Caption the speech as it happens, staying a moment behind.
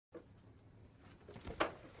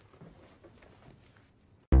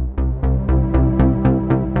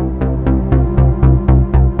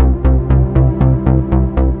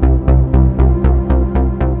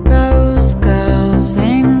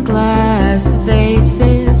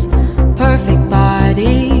faces, perfect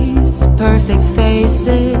bodies, perfect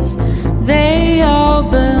faces. They all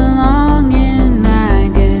belong in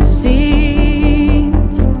magazines.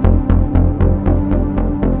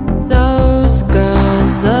 Those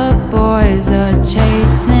girls the boys are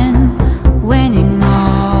chasing, winning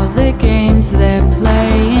all the games they're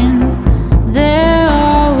playing. They're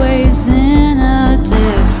always in a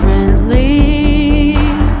different league,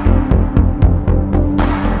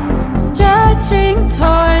 stretching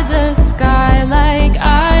toward the sky like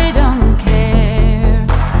I don't care,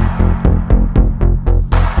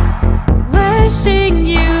 wishing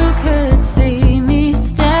you could see me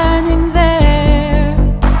standing there.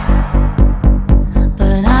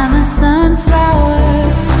 But I'm a sunflower,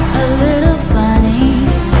 a little funny.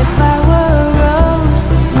 If I were a rose,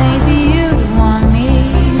 maybe you'd want me.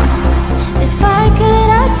 If I could,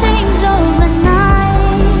 I'd change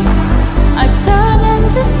overnight. I'd turn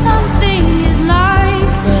into something you'd like.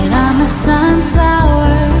 But I'm a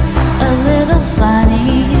sunflower, a little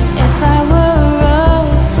funny. If I were a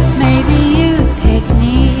rose, maybe you'd pick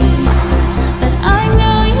me. But I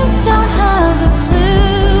know you don't have a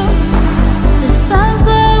clue. The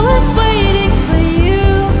sunflower's waiting for you,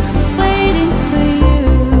 waiting for you.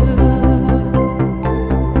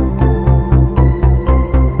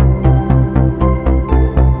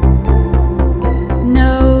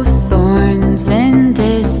 No thorns in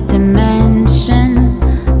this dimension,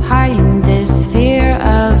 hiding this fear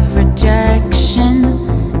of rejection.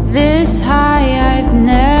 This high, I've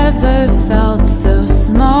never felt so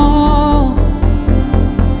small.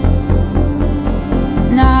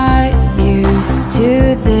 Not used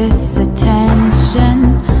to this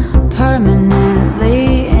attention,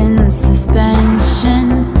 permanently in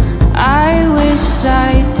suspension. I wish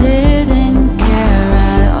I didn't care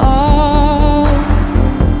at all,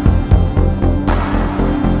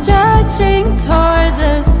 stretching toward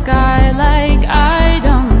the sky like I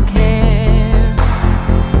don't care,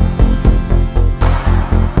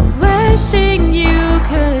 wishing you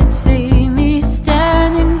could see me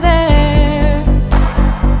standing there.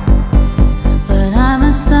 But I'm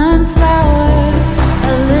a sunflower,